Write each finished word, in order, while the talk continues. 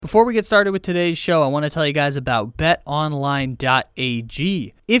Before we get started with today's show, I want to tell you guys about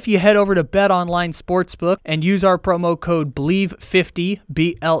betonline.ag. If you head over to BetOnline Sportsbook and use our promo code BLEAV50,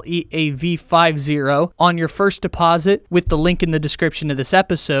 BLEAV50, on your first deposit with the link in the description of this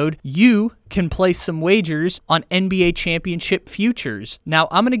episode, you can place some wagers on NBA championship futures. Now,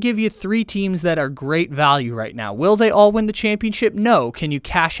 I'm going to give you 3 teams that are great value right now. Will they all win the championship? No. Can you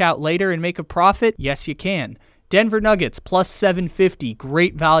cash out later and make a profit? Yes, you can. Denver Nuggets, plus 750,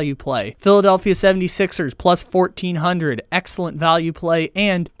 great value play. Philadelphia 76ers, plus 1,400, excellent value play.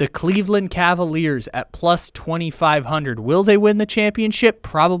 And the Cleveland Cavaliers at plus 2,500. Will they win the championship?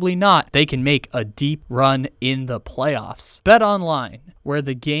 Probably not. They can make a deep run in the playoffs. Bet online, where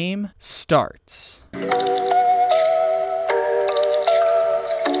the game starts.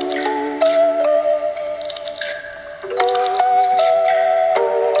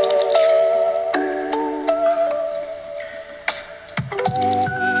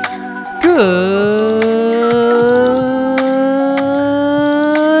 Good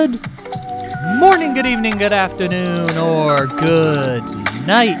morning, good evening, good afternoon, or good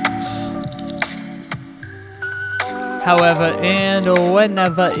night. However and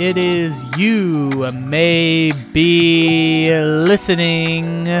whenever it is you may be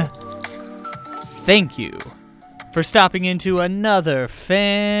listening, thank you for stopping into another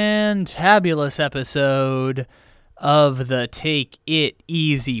fantabulous episode of the Take It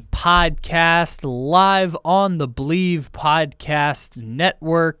Easy podcast, live on the Believe Podcast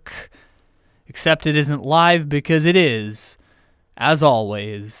Network. Except it isn't live because it is, as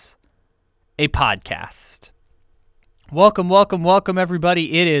always, a podcast. Welcome,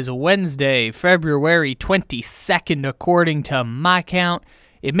 everybody. It is Wednesday, February 22nd, according to my count.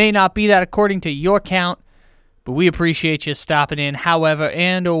 It may not be that according to your count, but we appreciate you stopping in however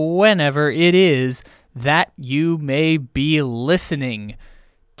and whenever it is that you may be listening.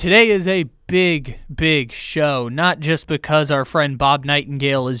 Today is a big show, not just because our friend Bob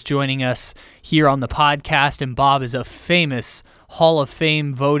Nightingale is joining us here on the podcast, and Bob is a famous Hall of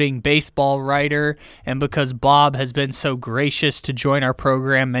Fame voting baseball writer, and because Bob has been so gracious to join our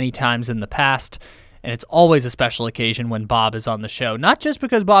program many times in the past, and it's always a special occasion when Bob is on the show. Not just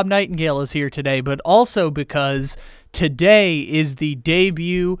because Bob Nightingale is here today, but also because today is the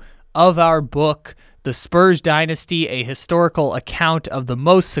debut of our book, The Spurs Dynasty, a historical account of the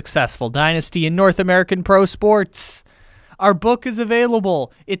most successful dynasty in North American pro sports. Our book is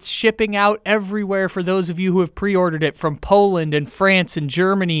available. It's shipping out everywhere for those of you who have pre-ordered it from Poland and France and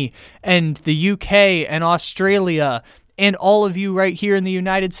Germany and the UK and Australia, and all of you right here in the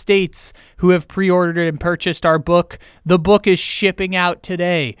United States who have pre-ordered it and purchased our book. The book is shipping out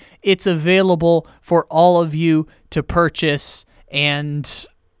today. It's available for all of you to purchase, and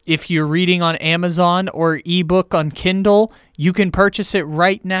if you're reading on Amazon or ebook on Kindle, you can purchase it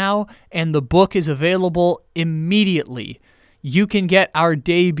right now, and the book is available immediately. You can get our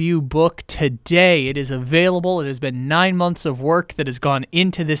debut book today. It is available. It has been 9 months of work that has gone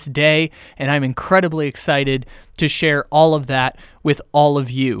into this day, and I'm incredibly excited to share all of that with all of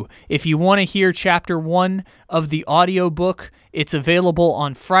you. If you want to hear Chapter 1 of the audiobook, it's available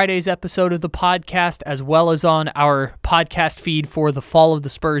on Friday's episode of the podcast, as well as on our podcast feed for the Fall of the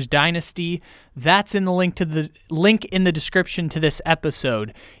Spurs Dynasty. That's in the link in the description to this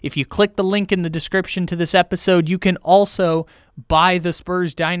episode. If you click the link in the description to this episode, you can also buy the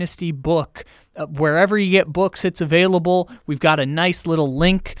Spurs Dynasty book. Wherever you get books, it's available. We've got a nice little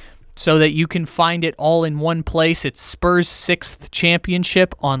link so that you can find it all in one place. It's Spurs' 6th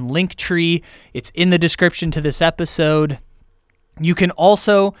championship on Linktree. It's in the description to this episode. You can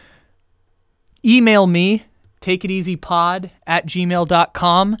also email me,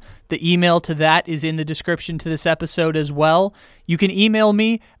 takeiteasypod@gmail.com. The email to that is in the description to this episode as well. You can email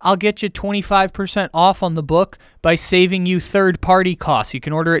me. I'll get you 25% off on the book by saving you third-party costs. You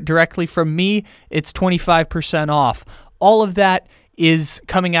can order it directly from me. It's 25% off. All of that is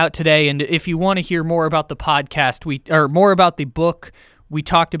coming out today, and if you want to hear more about the podcast, more about the book, we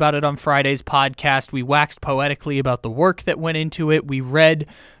talked about it on Friday's podcast. We waxed poetically about the work that went into it. We read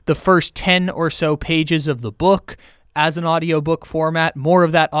the first 10 or so pages of the book as an audiobook format. More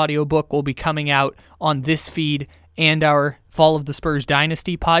of that audiobook will be coming out on this feed and our Fall of the Spurs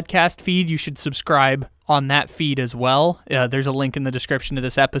Dynasty podcast feed. You should subscribe on that feed as well. There's a link in the description to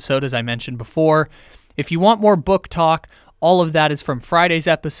this episode, as I mentioned before. If you want more book talk, all of that is from Friday's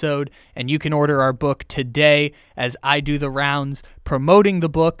episode, and you can order our book today as I do the rounds promoting the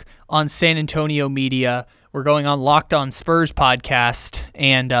book on San Antonio media. We're going on Locked On Spurs podcast,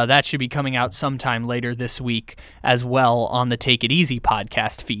 and that should be coming out sometime later this week as well on the Take It Easy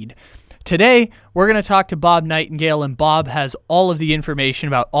podcast feed. Today, We're going to talk to Bob Nightingale, and Bob has all of the information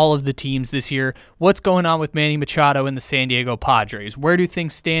about all of the teams this year. What's going on with Manny Machado and the San Diego Padres? Where do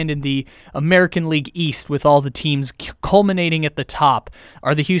things stand in the American League East with all the teams culminating at the top?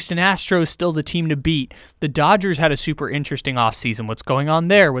 Are the Houston Astros still the team to beat? The Dodgers had a super interesting offseason. What's going on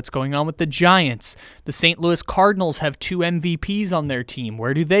there? What's going on with the Giants? The St. Louis Cardinals have 2 MVPs on their team.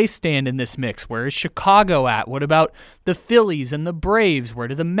 Where do they stand in this mix? Where is Chicago at? What about the Phillies and the Braves? Where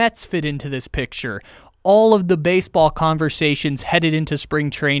do the Mets fit into this picture? All of the baseball conversations headed into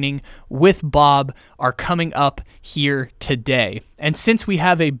spring training with Bob are coming up here today. And since we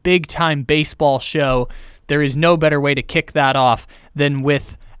have a big-time baseball show, there is no better way to kick that off than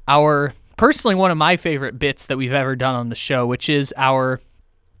with our, personally, one of my favorite bits that we've ever done on the show, which is our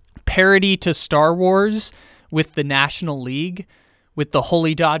parody to Star Wars with the National League, with the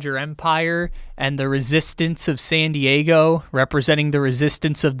Holy Dodger Empire and the Resistance of San Diego representing the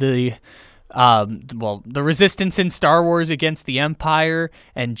resistance of the resistance in Star Wars against the Empire,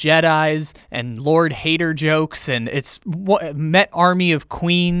 and Jedis and Lord Hater jokes, and it's Met Army of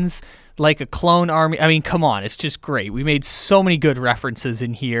Queens, like a clone army. I mean, come on, it's just great. We made so many good references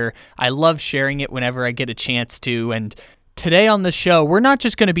in here. I love sharing it whenever I get a chance to, and today on the show, we're not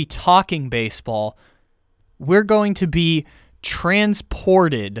just going to be talking baseball. We're going to be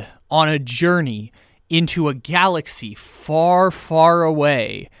transported on a journey into a galaxy far, far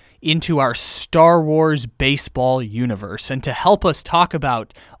away, into our Star Wars baseball universe. And to help us talk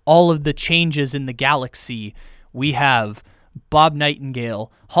about all of the changes in the galaxy, we have Bob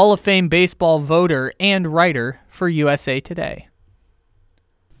Nightingale, Hall of Fame baseball voter and writer for USA Today.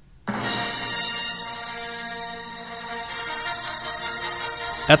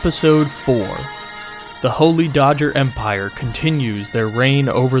 Episode 4. The Holy Dodger Empire continues their reign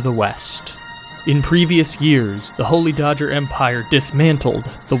over the West. In previous years, the Holy Dodger Empire dismantled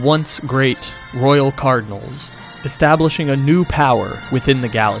the once great Royal Cardinals, establishing a new power within the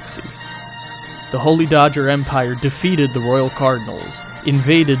galaxy. The Holy Dodger Empire defeated the Royal Cardinals,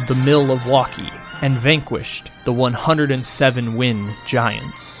 invaded the Milwaukee, and vanquished the 107-win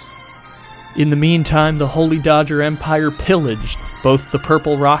Giants. In the meantime, the Holy Dodger Empire pillaged both the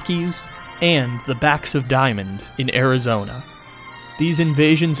Purple Rockies and the Backs of Diamond in Arizona. These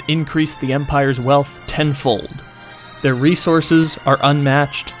invasions increased the Empire's wealth tenfold. Their resources are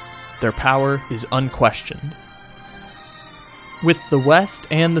unmatched. Their power is unquestioned. With the West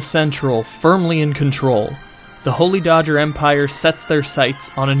and the Central firmly in control, the Holy Dodger Empire sets their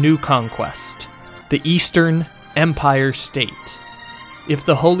sights on a new conquest, the Eastern Empire State. If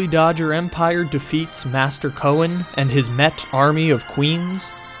the Holy Dodger Empire defeats Master Cohen and his Met Army of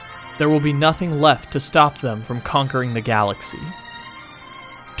Queens, there will be nothing left to stop them from conquering the galaxy.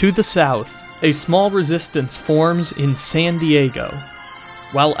 To the south, a small resistance forms in San Diego.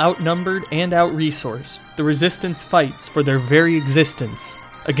 While outnumbered and out-resourced, the resistance fights for their very existence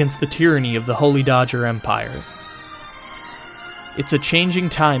against the tyranny of the Holy Dodger Empire. It's a changing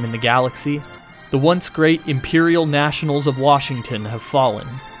time in the galaxy. The once great Imperial Nationals of Washington have fallen.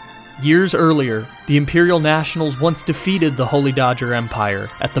 Years earlier, the Imperial Nationals once defeated the Holy Dodger Empire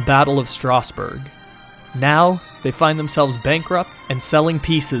at the Battle of Strasbourg. Now, they find themselves bankrupt and selling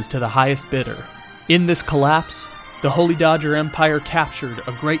pieces to the highest bidder. In this collapse, the Holy Dodger Empire captured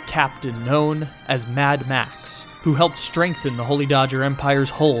a great captain known as Mad Max, who helped strengthen the Holy Dodger Empire's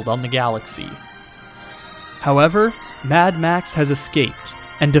hold on the galaxy. However, Mad Max has escaped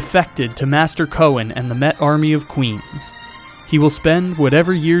and defected to Master Cohen and the Met Army of Queens. He will spend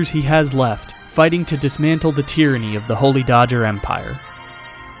whatever years he has left fighting to dismantle the tyranny of the Holy Dodger Empire.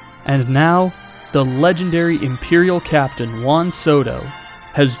 And now, the legendary Imperial Captain Juan Soto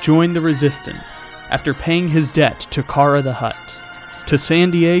has joined the resistance after paying his debt to Kara the Hutt. To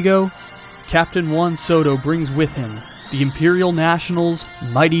San Diego, Captain Juan Soto brings with him the Imperial Nationals'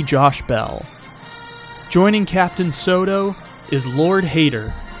 mighty Josh Bell. Joining Captain Soto is Lord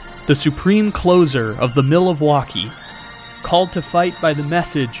Hater, the supreme closer of the Milwaukee, called to fight by the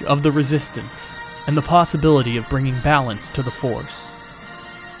message of the resistance and the possibility of bringing balance to the force.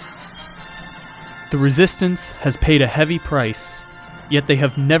 The resistance has paid a heavy price, yet they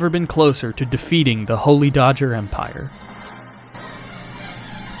have never been closer to defeating the Holy Dodger Empire.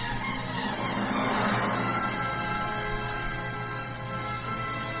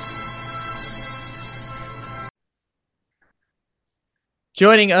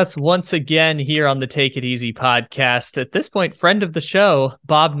 Joining us once again here on the Take It Easy podcast, at this point, friend of the show,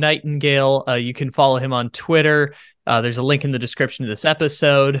 Bob Nightingale. You can follow him on Twitter. There's a link in the description of this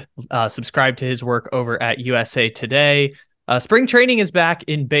episode. Subscribe to his work over at USA Today. Spring training is back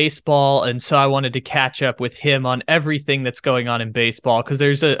in baseball, and so I wanted to catch up with him on everything that's going on in baseball because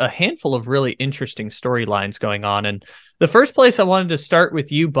there's a handful of really interesting storylines going on. And the first place I wanted to start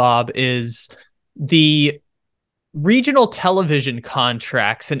with you, Bob, is the regional television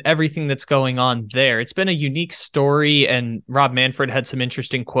contracts and everything that's going on there. It's been a unique story, and Rob Manfred had some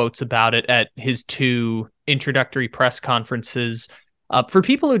interesting quotes about it at his 2 introductory press conferences. For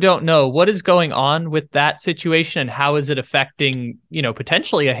people who don't know, what is going on with that situation and how is it affecting,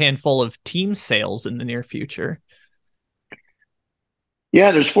 potentially a handful of team sales in the near future?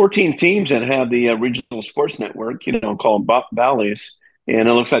 Yeah, there's 14 teams that have the regional sports network, called Bally's, and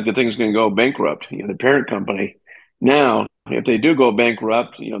it looks like the thing's going to go bankrupt. The parent company. Now, if they do go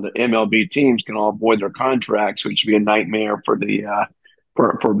bankrupt, the MLB teams can all void their contracts, which would be a nightmare for the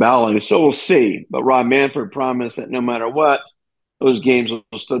for Bally's. So we'll see. But Rob Manfred promised that no matter what, those games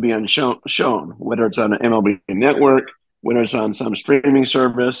will still be shown, whether it's on an MLB network, whether it's on some streaming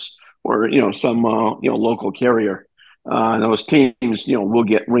service, or some local carrier. Those teams, will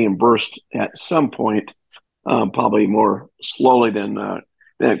get reimbursed at some point, probably more slowly than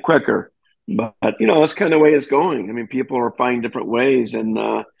quicker. But that's kind of the way it's going. I mean, people are finding different ways, and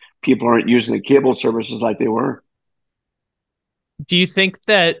people aren't using the cable services like they were. Do you think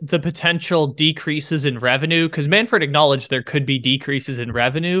that the potential decreases in revenue, because Manfred acknowledged there could be decreases in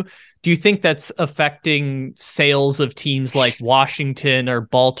revenue, do you think that's affecting sales of teams like Washington or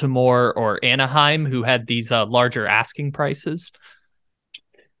Baltimore or Anaheim, who had these larger asking prices?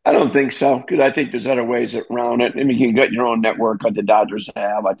 I don't think so, because I think there's other ways around it. I mean, you can get your own network like the Dodgers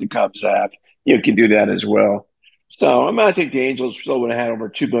have, like the Cubs have. You can do that as well. So, I think the Angels still would have had over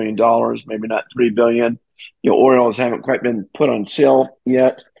 $2 billion, maybe not $3 billion. Orioles haven't quite been put on sale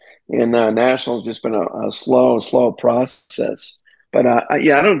yet, and Nationals just been a slow process. But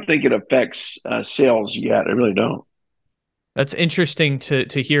yeah, I don't think it affects sales yet. I really don't. That's interesting to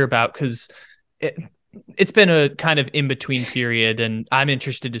hear about because it's been a kind of in between period, and I'm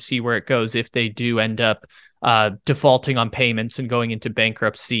interested to see where it goes if they do end up defaulting on payments and going into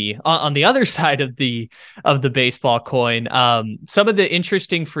bankruptcy. On the other side of the baseball coin, some of the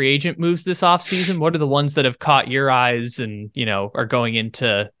interesting free agent moves this offseason, what are the ones that have caught your eyes and are going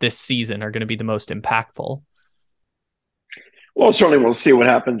into this season are going to be the most impactful? Well, certainly we'll see what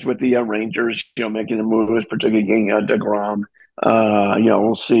happens with the Rangers, making the moves, particularly getting DeGrom.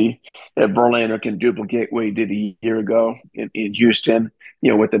 We'll see if Verlander can duplicate what he did a year ago in Houston,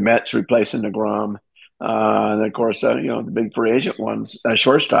 with the Mets replacing DeGrom. And of course, the big free agent ones,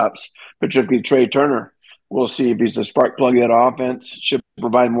 shortstops, particularly Trey Turner. We'll see if he's the spark plug of that offense. Should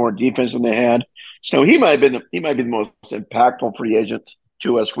provide more defense than they had. So he might be the most impactful free agent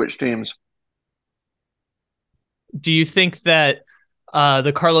to switch teams. Do you think that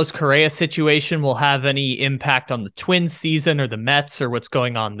the Carlos Correa situation will have any impact on the Twins season or the Mets or what's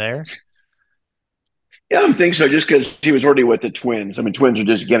going on there? Yeah, I don't think so. Just because he was already with the Twins. I mean, Twins are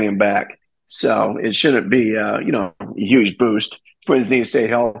just getting him back, so it shouldn't be a huge boost. Twins need to stay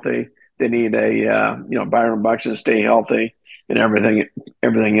healthy. They need Byron Buxton to stay healthy and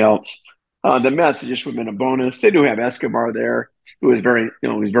everything else. The Mets just would have been a bonus. They do have Escobar there, who is he's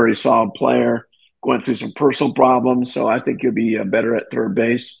a very solid player, going through some personal problems. So I think he'll be better at third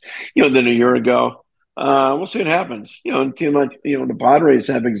base, than a year ago. We'll see what happens. A team like the Padres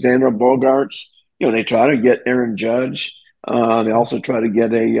have Xander Bogaerts. They try to get Aaron Judge. They also try to get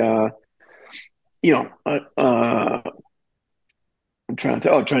trying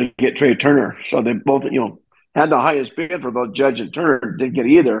to get Trey Turner. So they both, had the highest bid for both Judge and Turner. Didn't get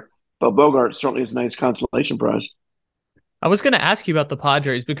either, but Bogart certainly is a nice consolation prize. I was going to ask you about the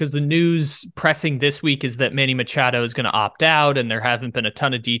Padres because the news pressing this week is that Manny Machado is going to opt out, and there haven't been a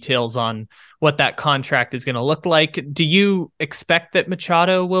ton of details on what that contract is going to look like. Do you expect that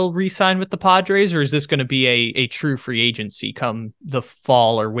Machado will re-sign with the Padres, or is this going to be a true free agency come the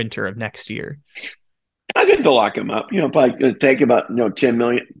fall or winter of next year? I think they'll lock him up. Probably going to take about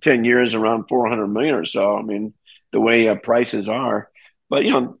 10 years, around 400 million or so. I mean, the way prices are, but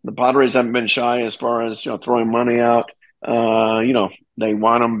the Padres haven't been shy as far as throwing money out. They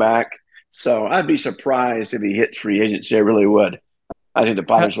want him back. So I'd be surprised if he hits free agency. I really would. I think the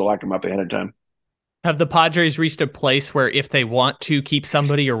Padres will lock him up ahead of time. Have the Padres reached a place where if they want to keep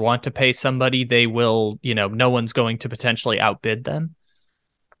somebody or want to pay somebody, they will, no one's going to potentially outbid them?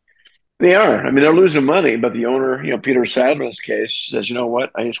 They are. I mean, they're losing money, but the owner, Peter Sadler's case, says, you know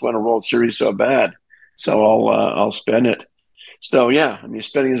what? I just want a World Series so bad, so I'll spend it. So yeah, I mean,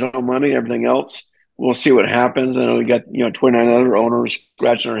 spending his own money, everything else. We'll see what happens. I know we got 29 other owners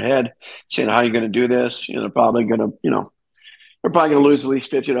scratching their head, saying, "How are you going to do this?" They're probably going to lose at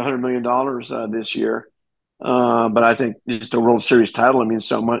least $50 to $100 million this year. But I think just a World Series title means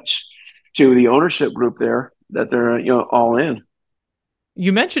so much to the ownership group there that they're all in.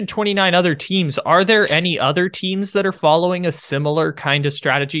 You mentioned 29 other teams. Are there any other teams that are following a similar kind of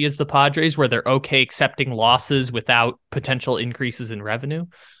strategy as the Padres, where they're okay accepting losses without potential increases in revenue?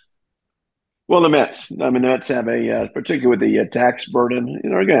 Well, the Mets. I mean, the Mets have particularly with the tax burden.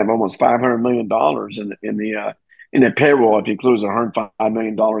 They're going to have almost $500 million in the payroll if you include $105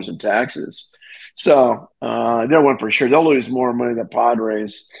 million in taxes. So they're one for sure. They'll lose more money than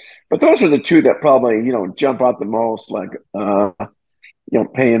Padres, but those are the two that probably jump out the most. Like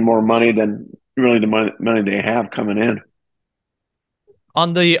paying more money than really the money they have coming in.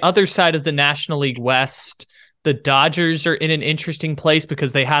 On the other side of the National League West, the Dodgers are in an interesting place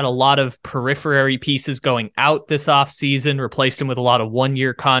because they had a lot of periphery pieces going out this offseason, replaced them with a lot of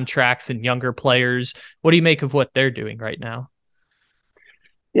one-year contracts and younger players. What do you make of what they're doing right now?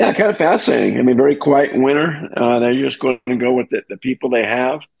 Yeah, kind of fascinating. I mean, very quiet winter. They're just going to go with the people they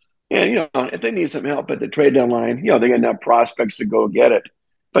have. And, if they need some help at the trade deadline, they got enough prospects to go get it.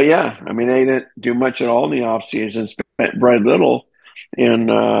 But yeah, I mean, they didn't do much at all in the offseason, spent very little. And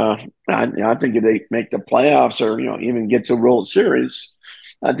I think if they make the playoffs or, even get to World Series,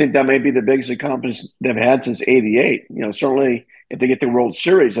 I think that may be the biggest accomplishment they've had since '88. Certainly if they get the World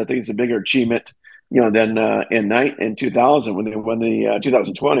Series, I think it's a bigger achievement than in 2000 when they won the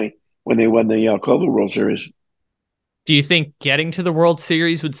 2020 when they won the Global World Series. Do you think getting to the World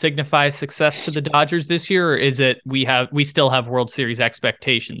Series would signify success for the Dodgers this year, or is it we still have World Series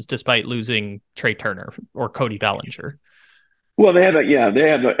expectations despite losing Trey Turner or Cody Bellinger? Well, they have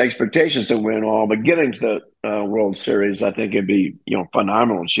the expectations to win all, but getting to the World Series, I think it'd be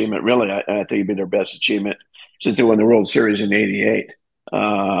phenomenal achievement. Really, I think it'd be their best achievement since they won the World Series in '88.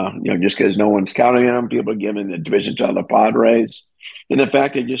 Just because no one's counting on them, people are giving the division to the Padres, and the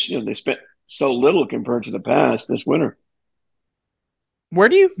fact that just they spent so little compared to the past this winter. Where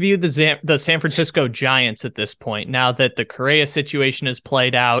do you view the San Francisco Giants at this point? Now that the Correa situation has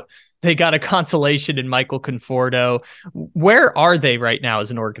played out, they got a consolation in Michael Conforto. Where are they right now as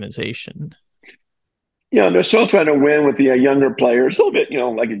an organization? Yeah, they're still trying to win with the younger players, a little bit,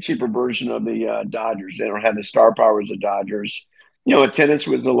 like a cheaper version of the Dodgers. They don't have the star power as the Dodgers. Attendance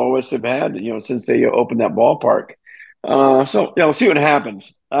was the lowest they've had, since they opened that ballpark. So, we'll see what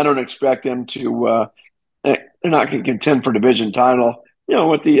happens. I don't expect them to, they're not going to contend for division title,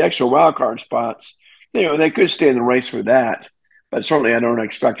 with the extra wild card spots. They could stay in the race for that. But certainly I don't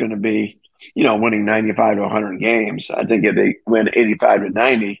expect them to be, winning 95 to 100 games. I think if they win 85 to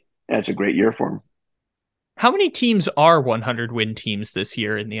 90, that's a great year for them. How many teams are 100 win teams this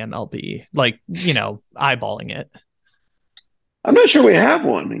year in the MLB? Like, eyeballing it. I'm not sure we have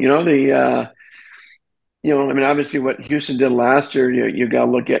one. I mean, obviously what Houston did last year, you got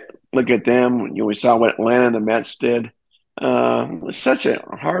to look at them. We saw what Atlanta and the Mets did. It's such a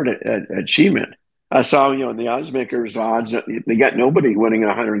hard achievement. I saw, the odds makers odds, they got nobody winning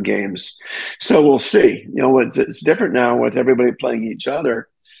 100 games. So we'll see. It's different now with everybody playing each other,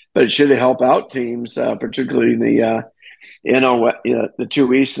 but it should help out teams, particularly the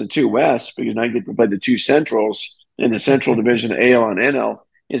two East and the two West, because now you get to play the two Centrals in the Central Division. AL and NL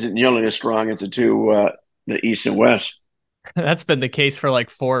isn't nearly as strong as the East and West. That's been the case for like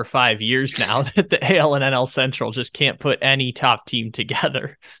 4 or 5 years now that the AL and NL Central just can't put any top team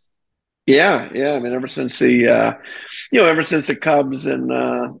together. Yeah. I mean, ever since the Cubs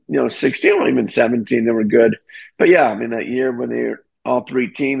and 16 or even 17, they were good. But yeah, I mean, that year when all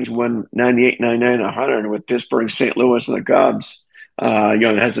three teams won 98, 99, 100 with Pittsburgh, St. Louis, and the Cubs,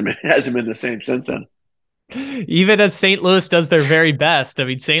 it hasn't been the same since then. Even as St. Louis does their very best. I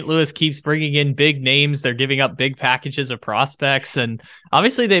mean, St. Louis keeps bringing in big names. They're giving up big packages of prospects. And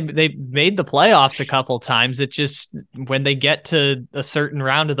obviously they made the playoffs a couple times. It just, when they get to a certain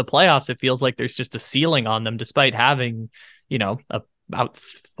round of the playoffs, it feels like there's just a ceiling on them, despite having, about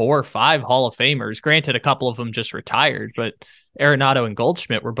 4 or 5 Hall of Famers. Granted, a couple of them just retired, but Arenado and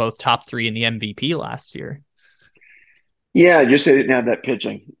Goldschmidt were both top 3 in the MVP last year. Yeah, just they didn't have that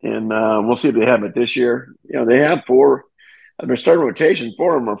pitching, and we'll see if they have it this year. They have 4. Their starting rotation.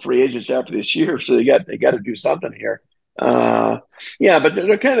 4 of them are free agents after this year, so they got to do something here. Yeah, but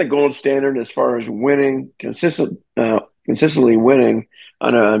they're kind of the gold standard as far as winning, consistently winning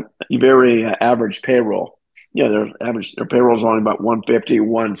on a very average payroll. Their payroll is only about 150,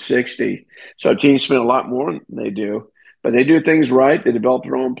 160. So teams spend a lot more than they do, but they do things right. They develop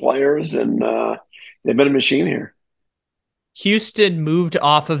their own players, and they've been a machine here. Houston moved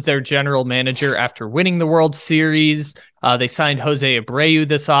off of their general manager after winning the World Series. They signed Jose Abreu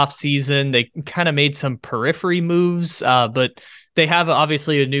this offseason. They kind of made some periphery moves, but they have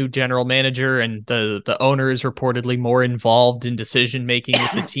obviously a new general manager, and the owner is reportedly more involved in decision making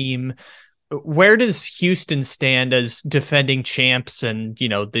with the team. Where does Houston stand as defending champs and,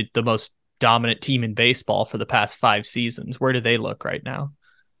 the most dominant team in baseball for the past 5 seasons? Where do they look right now?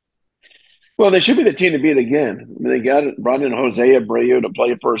 Well, they should be the team to beat again. I mean, brought in Jose Abreu to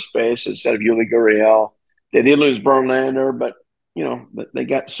play first base instead of Yuli Gurriel. They did lose Verlander, but they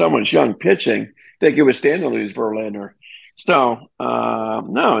got so much young pitching they could withstand to lose Verlander. So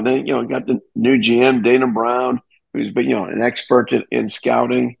no, and then got the new GM Dana Brown, who's been an expert in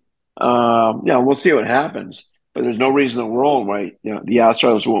scouting. We'll see what happens, but there's no reason in the world why the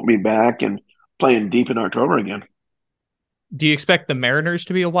Astros won't be back and playing deep in October again. Do you expect the Mariners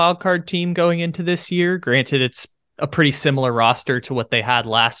to be a wild card team going into this year? Granted, it's a pretty similar roster to what they had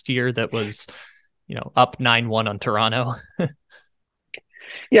last year that was, up 9-1 on Toronto.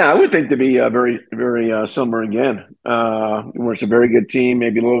 Yeah, I would think to be very, very similar again. Where it's a very good team,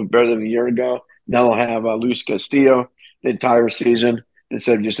 maybe a little bit better than a year ago. Now they'll have Luis Castillo the entire season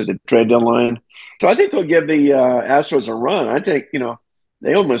instead of just at the trade deadline. So I think they'll give the Astros a run. I think,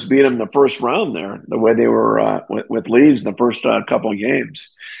 they almost beat them in the first round there, the way they were with leads in the first couple of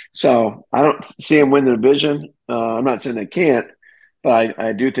games. So I don't see them win the division. I'm not saying they can't, but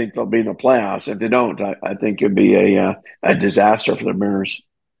I do think they'll be in the playoffs. If they don't, I think it'd be a disaster for the Mariners.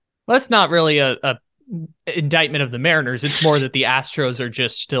 Well, that's not really a indictment of the Mariners. It's more that the Astros are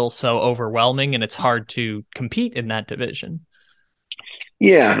just still so overwhelming, and it's hard to compete in that division.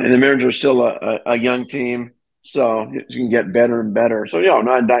 Yeah, and the Mariners are still a young team, so you can get better and better. So,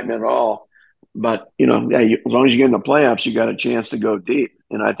 not indictment at all. But, as long as you get in the playoffs, you got a chance to go deep.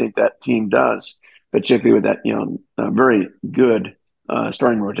 And I think that team does, particularly with that, very good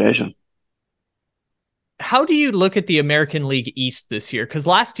starting rotation. How do you look at the American League East this year? Because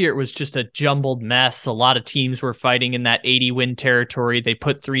last year it was just a jumbled mess. A lot of teams were fighting in that 80-win territory. They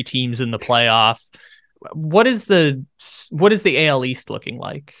put 3 teams in the playoff. What is the AL East looking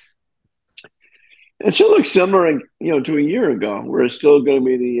like? It should look similar, to a year ago, where it's still going to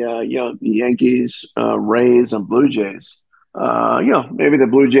be the Yankees, Rays, and Blue Jays. Maybe the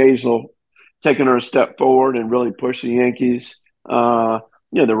Blue Jays will take another step forward and really push the Yankees. The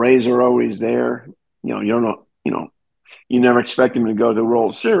Rays are always there. You don't know, you never expect them to go to the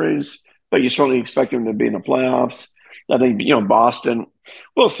World Series, but you certainly expect them to be in the playoffs. I think, Boston,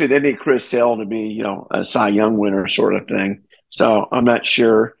 we'll see. They need Chris Sale to be, a Cy Young winner sort of thing. So I'm not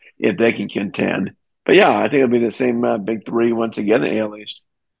sure if they can contend. But yeah, I think it'll be the same big 3 once again, the AL East.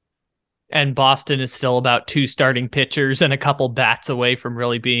 And Boston is still about 2 starting pitchers and a couple bats away from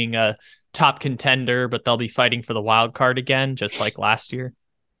really being a top contender, but they'll be fighting for the wild card again, just like last year.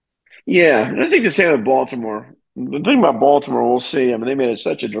 Yeah, and I think the same with Baltimore. The thing about Baltimore, we'll see. I mean, they made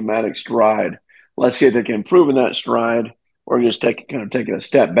such a dramatic stride. Let's see if they can improve in that stride or just take a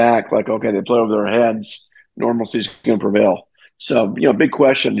step back, like, okay, they play over their heads. Normalcy's going to prevail. So, big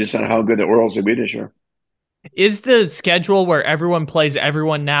question just on how good the Orioles will be this year. Is the schedule where everyone plays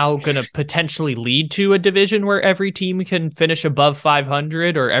everyone now going to potentially lead to a division where every team can finish above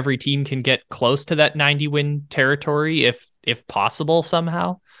 500 or every team can get close to that 90-win territory if possible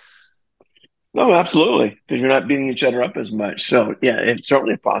somehow? No, absolutely, because you're not beating each other up as much. So, yeah, it's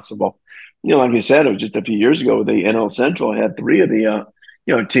certainly possible. Like you said, it was just a few years ago, the NL Central had 3 of the,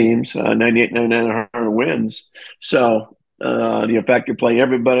 teams, 98, 99, 100 wins. So, the fact you play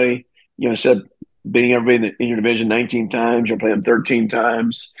everybody, instead of beating everybody in your division 19 times, you'll play them 13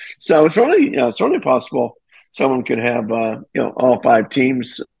 times. So it's certainly possible someone could have, all 5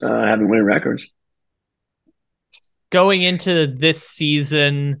 teams having winning records. Going into this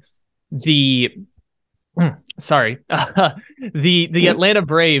season, the Atlanta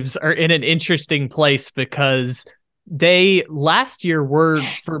Braves are in an interesting place because they last year were,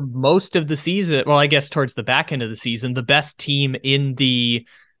 for most of the season, well, I guess towards the back end of the season, the best team in the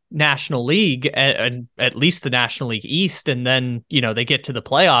National League, and at least the National League East. And then, they get to the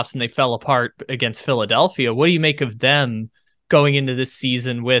playoffs and they fell apart against Philadelphia. What do you make of them going into this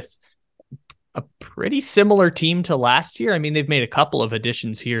season with a pretty similar team to last year? I mean, they've made a couple of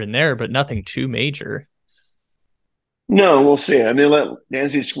additions here and there, but nothing too major. No, we'll see. I mean, let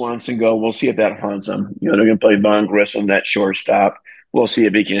Nancy Swanson go. We'll see if that haunts them. They're going to play Vaughn Grissom, that shortstop. We'll see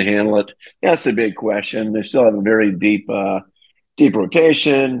if he can handle it. That's the big question. They still have a very deep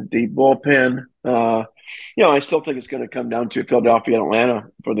rotation, deep bullpen. I still think it's going to come down to Philadelphia and Atlanta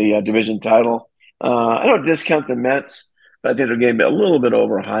for the division title. I don't discount the Mets, but I think they're getting a little bit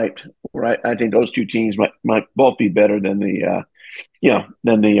overhyped. Right? I think those 2 teams might both be better than the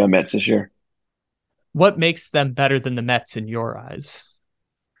Mets this year. What makes them better than the Mets in your eyes?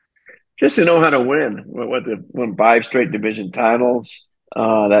 just to know how to win. Won 5 straight division titles.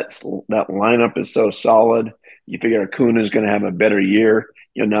 That lineup is so solid. You figure Acuna is going to have a better year.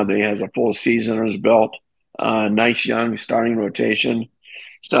 Now that he has a full season on his belt. Nice young starting rotation.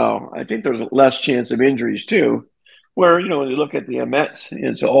 So I think there's less chance of injuries too. Where when you look at the Mets,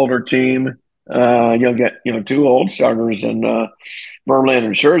 it's an older team. You'll get 2 old starters and Verlander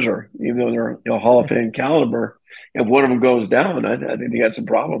and Scherzer, even though they're Hall of Fame caliber. If one of them goes down, I think they got some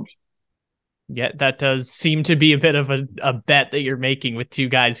problems. Yeah, that does seem to be a bit of a bet that you're making with 2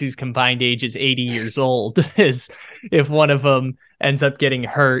 guys whose combined age is 80 years old. Is if one of them ends up getting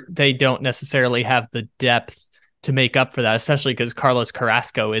hurt, they don't necessarily have the depth to make up for that, especially because Carlos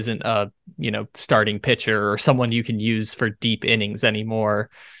Carrasco isn't a starting pitcher or someone you can use for deep innings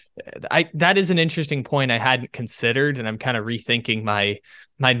anymore. That is an interesting point I hadn't considered, and I'm kind of rethinking my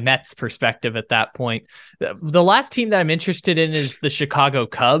Mets perspective at that point. The last team that I'm interested in is the Chicago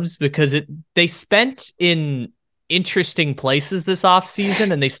Cubs, because they spent in interesting places this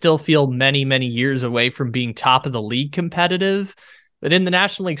offseason, and they still feel many, many years away from being top of the league competitive. But in the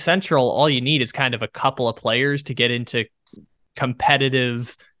National League Central, all you need is kind of a couple of players to get into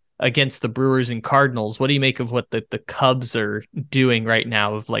competitive against the Brewers and Cardinals. What do you make of what the Cubs are doing right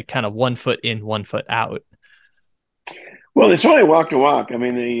now, of like kind of 1 foot in, 1 foot out? Well, they certainly walked the walk. I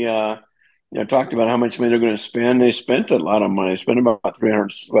mean, they talked about how much money they're going to spend. They spent a lot of money. They spent about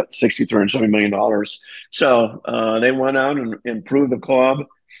 $370 million. So they went out and improved the club.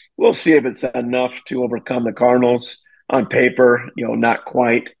 We'll see if it's enough to overcome the Cardinals. On paper, not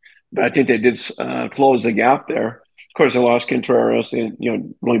quite, but I think they did close the gap there. Of course, they lost Contreras and,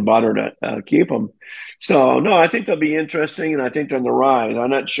 really bothered to keep them. So, no, I think they'll be interesting, and I think they're on the rise. I'm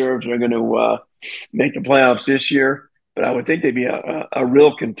not sure if they're going to make the playoffs this year, but I would think they'd be a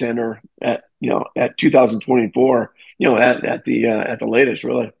real contender at 2024, at the latest,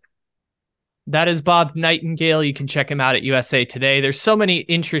 really. That is Bob Nightingale. You can check him out at USA Today. There's so many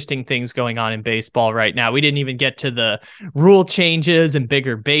interesting things going on in baseball right now. We didn't even get to the rule changes and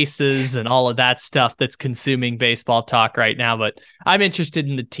bigger bases and all of that stuff that's consuming baseball talk right now. But I'm interested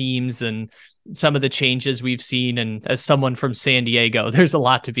in the teams and some of the changes we've seen. And as someone from San Diego, there's a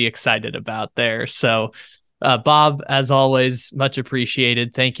lot to be excited about there. So, Bob, as always, much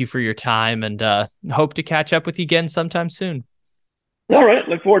appreciated. Thank you for your time, and hope to catch up with you again sometime soon. All right.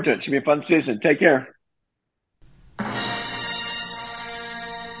 Look forward to it. Should be a fun season. Take care.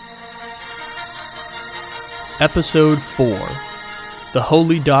 Episode 4. The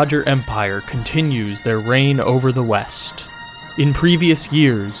Holy Dodger Empire continues their reign over the West. In previous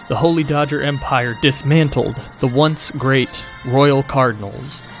years, the Holy Dodger Empire dismantled the once great Royal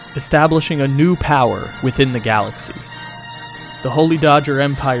Cardinals, establishing a new power within the galaxy. The Holy Dodger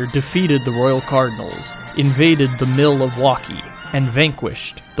Empire defeated the Royal Cardinals, invaded the Milwaukee, and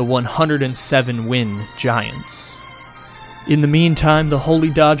vanquished the 107-win Giants. In the meantime, the Holy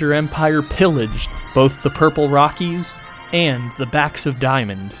Dodger Empire pillaged both the Purple Rockies and the Backs of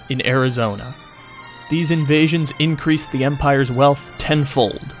Diamond in Arizona. These invasions increased the Empire's wealth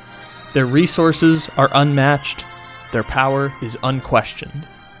tenfold. Their resources are unmatched, their power is unquestioned.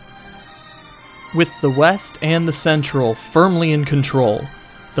 With the West and the Central firmly in control,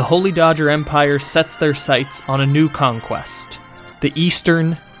 the Holy Dodger Empire sets their sights on a new conquest: the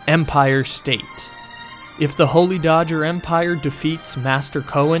Eastern Empire State. If the Holy Dodger Empire defeats Master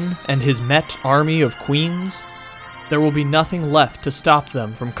Cohen and his Met army of queens, there will be nothing left to stop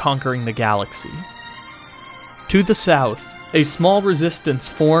them from conquering the galaxy. To the south, a small resistance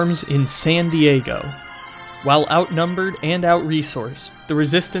forms in San Diego. While outnumbered and out-resourced, the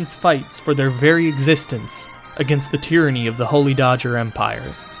resistance fights for their very existence against the tyranny of the Holy Dodger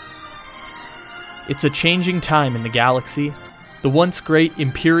Empire. It's a changing time in the galaxy. The once great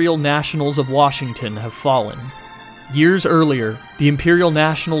Imperial Nationals of Washington have fallen. Years earlier, the Imperial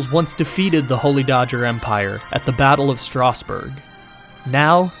Nationals once defeated the Holy Dodger Empire at the Battle of Strasbourg.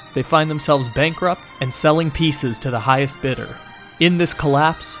 Now, they find themselves bankrupt and selling pieces to the highest bidder. In this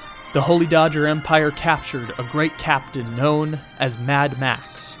collapse, the Holy Dodger Empire captured a great captain known as Mad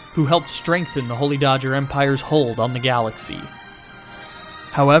Max, who helped strengthen the Holy Dodger Empire's hold on the galaxy.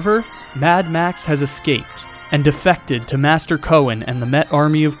 However, Mad Max has escaped and defected to Master Cohen and the Met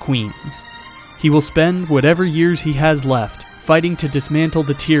Army of Queens. He will spend whatever years he has left fighting to dismantle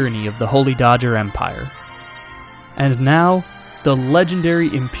the tyranny of the Holy Dodger Empire. And now, the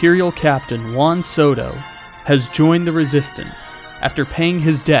legendary Imperial Captain Juan Soto has joined the Resistance after paying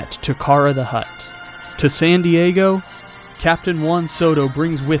his debt to Kara the Hutt. To San Diego, Captain Juan Soto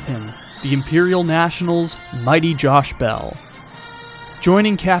brings with him the Imperial Nationals' mighty Josh Bell.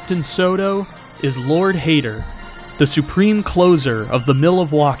 Joining Captain Soto is Lord Hader, the supreme closer of the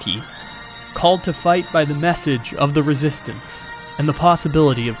Milwaukee, called to fight by the message of the Resistance and the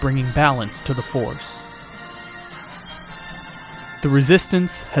possibility of bringing balance to the Force. The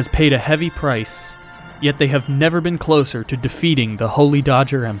Resistance has paid a heavy price, yet they have never been closer to defeating the Holy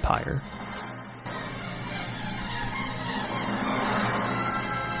Dodger Empire.